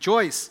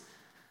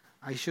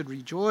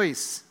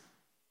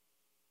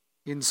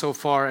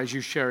insofar as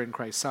you share in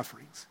Christ's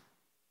sufferings.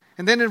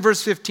 And then in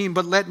verse 15,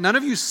 but let none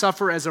of you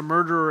suffer as a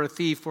murderer or a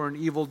thief or an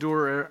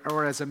evildoer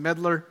or as a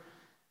meddler.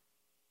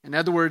 In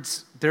other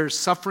words, there's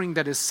suffering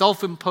that is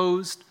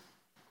self-imposed,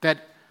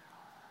 that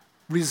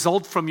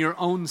result from your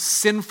own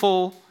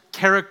sinful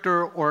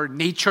character or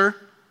nature.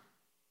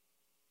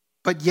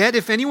 But yet,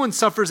 if anyone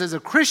suffers as a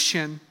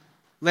Christian,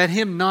 let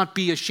him not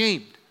be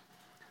ashamed.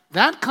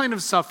 That kind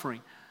of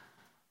suffering,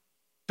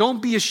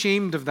 don't be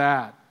ashamed of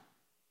that.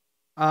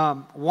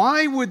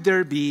 Why would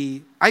there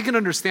be, I can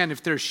understand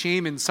if there's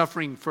shame in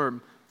suffering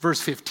from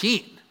verse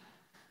 15.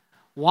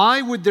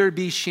 Why would there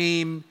be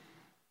shame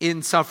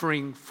in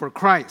suffering for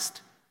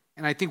Christ?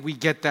 And I think we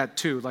get that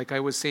too, like I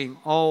was saying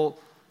all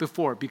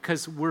before,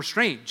 because we're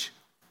strange.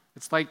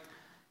 It's like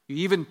you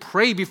even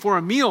pray before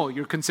a meal,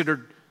 you're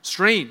considered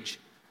strange.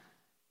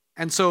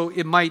 And so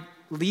it might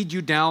lead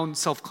you down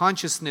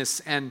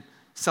self-consciousness and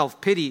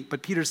self-pity.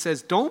 But Peter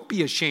says, don't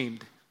be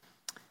ashamed.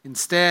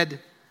 Instead,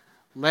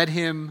 let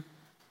him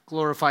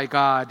glorify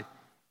God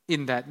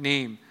in that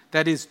name.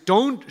 That is,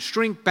 don't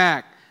shrink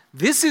back.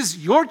 This is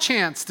your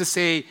chance to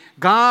say,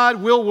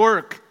 God will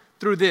work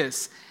through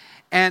this.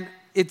 And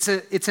it's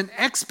an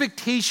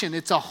expectation,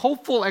 it's a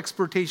hopeful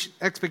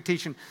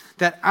expectation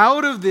that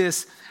out of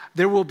this,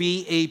 there will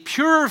be a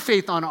purer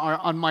faith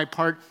on my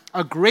part,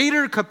 a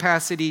greater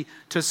capacity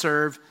to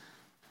serve,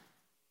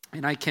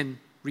 and I can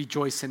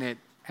rejoice in it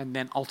and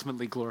then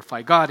ultimately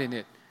glorify God in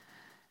it.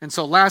 And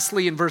so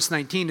lastly, in verse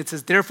 19, it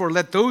says, therefore,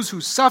 let those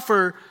who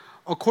suffer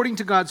according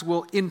to God's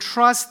will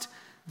entrust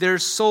their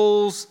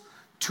souls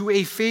to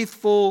a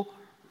faithful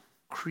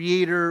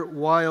Creator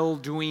while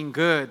doing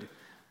good.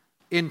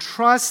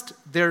 Entrust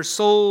their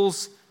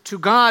souls to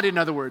God, in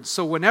other words.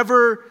 So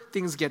whenever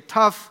things get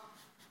tough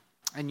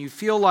and you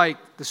feel like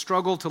the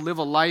struggle to live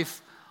a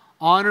life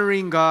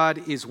honoring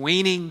God is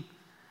waning,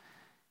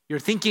 you're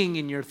thinking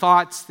in your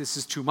thoughts, this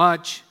is too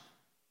much,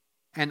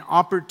 and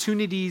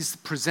opportunities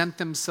present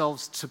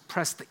themselves to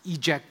press the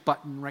eject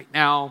button right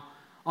now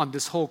on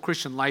this whole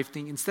Christian life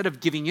thing, instead of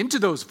giving into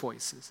those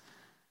voices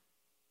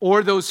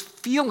or those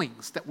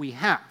feelings that we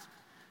have,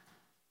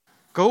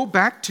 go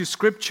back to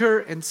Scripture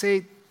and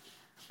say,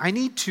 I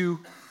need to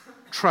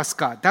trust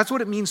God. That's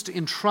what it means to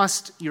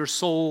entrust your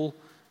soul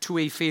to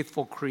a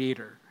faithful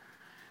Creator.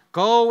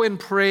 Go and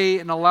pray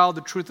and allow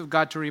the truth of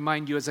God to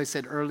remind you, as I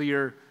said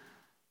earlier,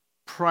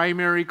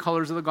 primary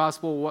colors of the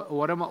gospel.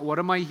 What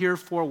am I here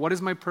for? What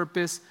is my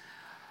purpose?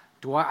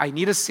 I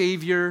need a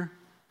Savior?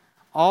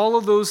 All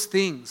of those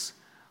things.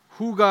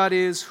 Who God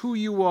is, who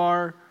you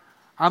are.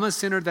 I'm a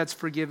sinner that's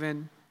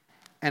forgiven.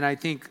 And I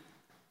think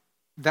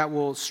that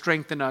will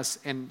strengthen us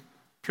and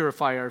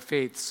purify our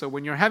faith. So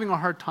when you're having a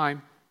hard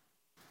time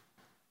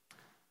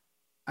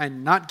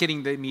and not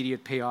getting the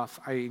immediate payoff,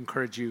 I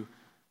encourage you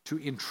to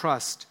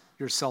entrust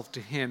yourself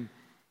to Him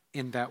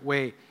in that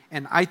way.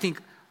 And I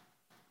think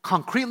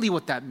concretely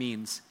what that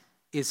means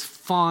is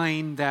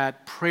find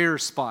that prayer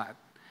spot,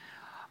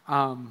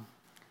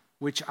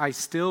 which I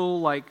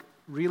still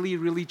really,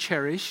 really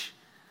cherish.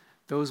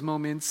 Those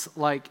moments,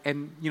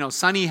 and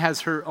Sunny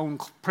has her own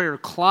prayer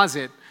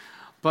closet,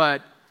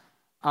 but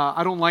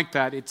I don't like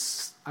that.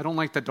 I don't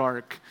like the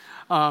dark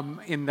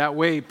in that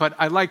way, but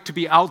I like to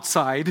be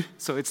outside.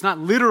 So it's not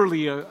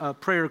literally a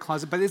prayer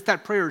closet, but it's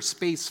that prayer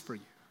space for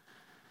you.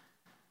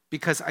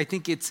 Because I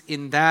think it's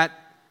in that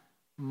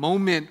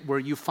moment where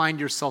you find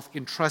yourself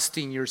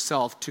entrusting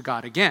yourself to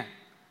God again.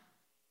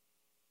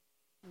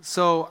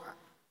 So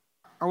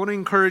I want to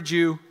encourage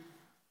you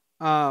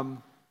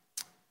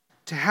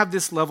to have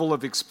this level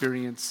of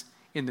experience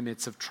in the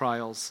midst of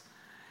trials.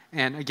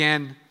 And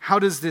again, how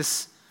does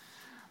this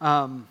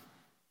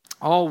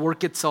all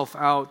work itself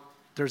out?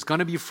 There's going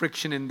to be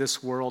friction in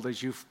this world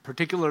as you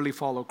particularly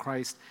follow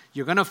Christ.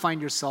 You're going to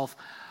find yourself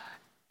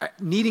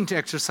needing to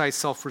exercise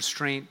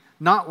self-restraint,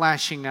 not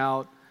lashing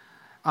out.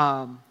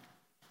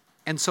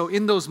 And so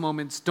in those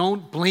moments,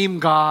 don't blame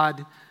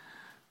God.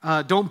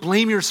 Don't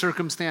blame your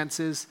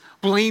circumstances.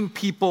 Blame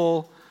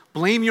people.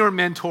 Blame your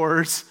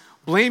mentors.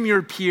 Blame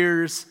your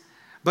peers.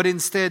 But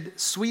instead,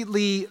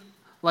 sweetly,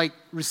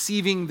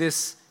 receiving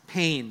this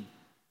pain,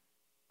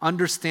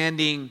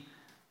 understanding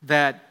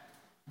that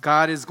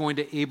God is going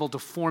to able to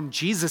form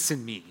Jesus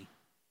in me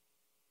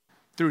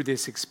through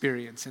this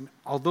experience. And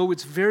although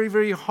it's very,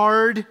 very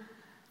hard,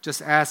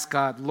 just ask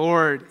God,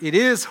 Lord, it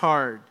is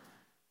hard.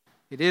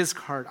 It is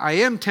hard. I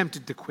am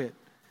tempted to quit,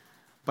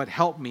 but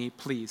help me,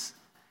 please.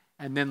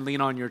 And then lean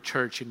on your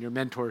church and your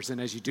mentors.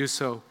 And as you do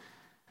so,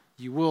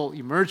 you will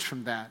emerge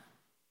from that,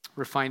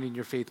 refining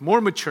your faith, more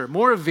mature,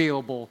 more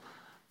available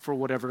for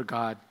whatever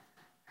God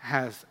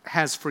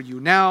has for you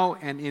now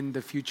and in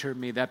the future.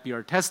 May that be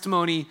our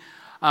testimony.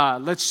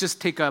 Let's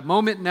just take a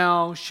moment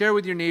now, share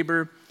with your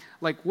neighbor,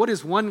 what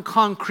is one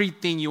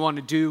concrete thing you want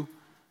to do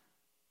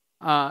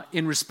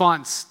in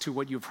response to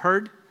what you've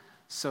heard?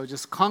 So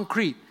just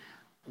concrete.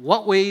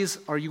 What ways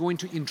are you going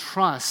to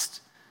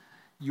entrust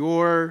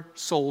your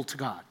soul to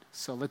God?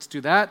 So let's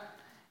do that,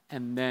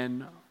 and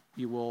then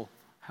we will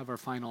have our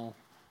final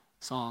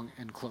song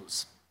and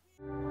close.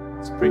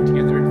 Let's pray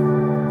together.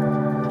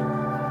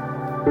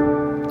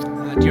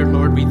 Dear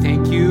Lord, we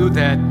thank you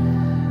that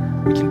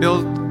we can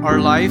build our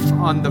life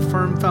on the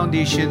firm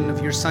foundation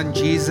of your Son,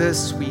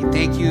 Jesus. We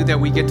thank you that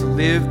we get to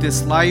live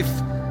this life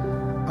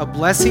a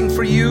blessing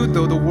for you,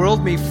 though the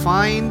world may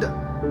find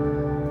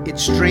it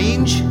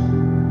strange.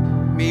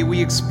 May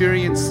we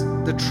experience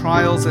the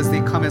trials as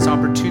they come as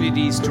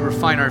opportunities to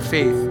refine our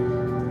faith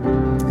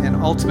and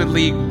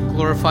ultimately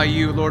glorify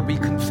you. Lord, we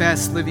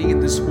confess living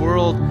in this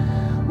world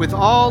with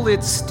all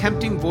its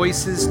tempting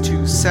voices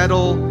to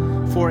settle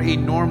for a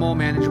normal,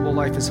 manageable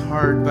life is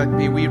hard, but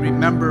may we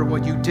remember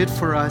what you did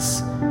for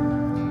us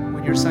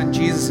when your Son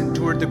Jesus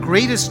endured the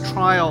greatest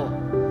trial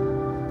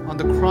on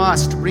the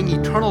cross to bring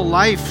eternal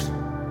life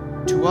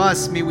to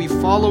us. May we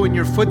follow in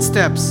your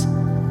footsteps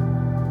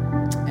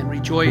and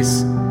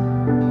rejoice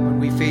when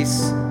we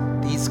face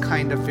these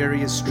kind of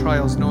various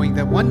trials, knowing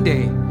that one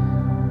day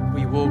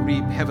we will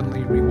reap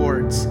heavenly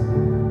rewards.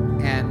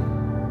 And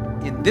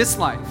in this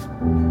life,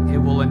 it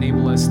will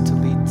enable us to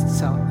lead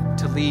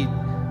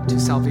to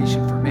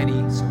salvation for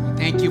many. So we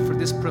thank you for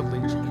this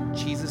privilege.